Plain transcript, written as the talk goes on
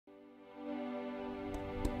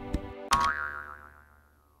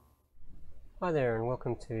Hi there, and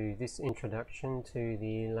welcome to this introduction to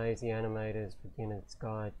the Lazy Animator's Beginner's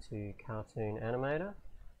Guide to Cartoon Animator.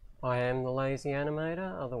 I am the Lazy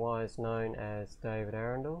Animator, otherwise known as David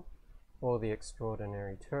Arundel, or the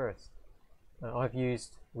Extraordinary Tourist. I've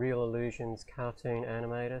used Reallusion's Cartoon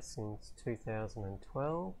Animator since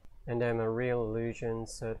 2012 and am a Reallusion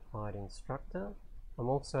certified instructor. I'm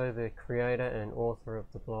also the creator and author of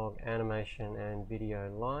the blog Animation and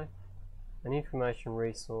Video Life, an information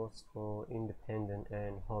resource for independent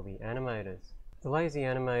and hobby animators. The Lazy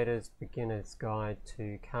Animator's Beginner's Guide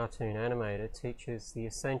to Cartoon Animator teaches the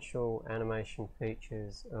essential animation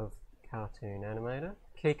features of Cartoon Animator.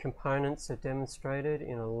 Key components are demonstrated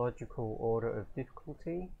in a logical order of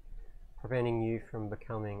difficulty, preventing you from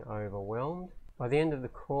becoming overwhelmed. By the end of the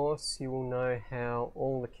course, you will know how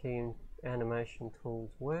all the key animation tools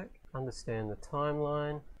work, understand the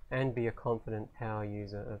timeline, and be a confident power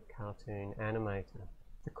user of Cartoon Animator.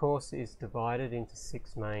 The course is divided into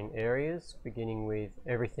 6 main areas, beginning with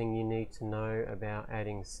everything you need to know about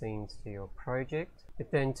adding scenes to your project.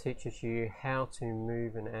 It then teaches you how to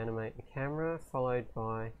move and animate the camera, followed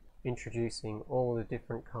by introducing all the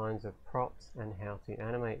different kinds of props and how to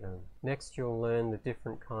animate them. Next, you'll learn the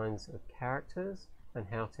different kinds of characters and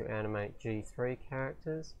how to animate G3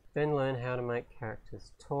 characters, then learn how to make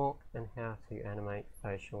characters talk and how to animate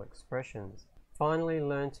facial expressions. Finally,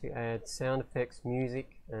 learn to add sound effects,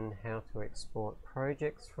 music, and how to export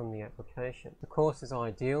projects from the application. The course is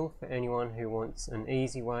ideal for anyone who wants an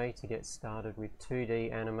easy way to get started with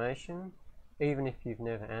 2D animation, even if you've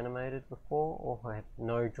never animated before or have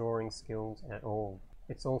no drawing skills at all.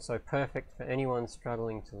 It's also perfect for anyone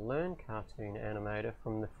struggling to learn Cartoon Animator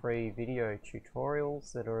from the free video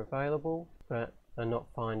tutorials that are available, but are not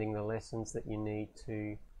finding the lessons that you need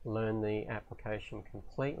to learn the application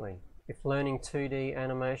completely. If learning 2D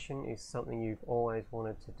animation is something you've always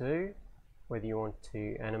wanted to do, whether you want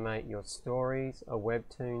to animate your stories, a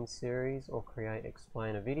webtoon series, or create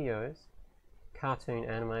explainer videos, Cartoon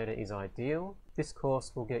Animator is ideal. This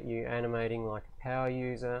course will get you animating like a power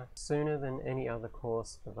user sooner than any other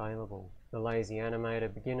course available. The Lazy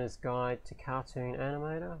Animator Beginner's Guide to Cartoon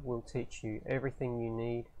Animator will teach you everything you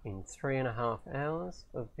need in 3.5 hours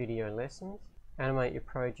of video lessons. Animate your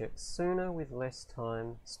project sooner with less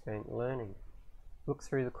time spent learning. Look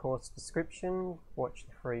through the course description, watch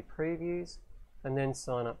the free previews, and then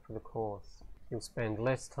sign up for the course. You'll spend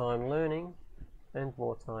less time learning and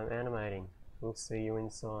more time animating. We'll see you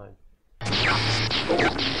inside.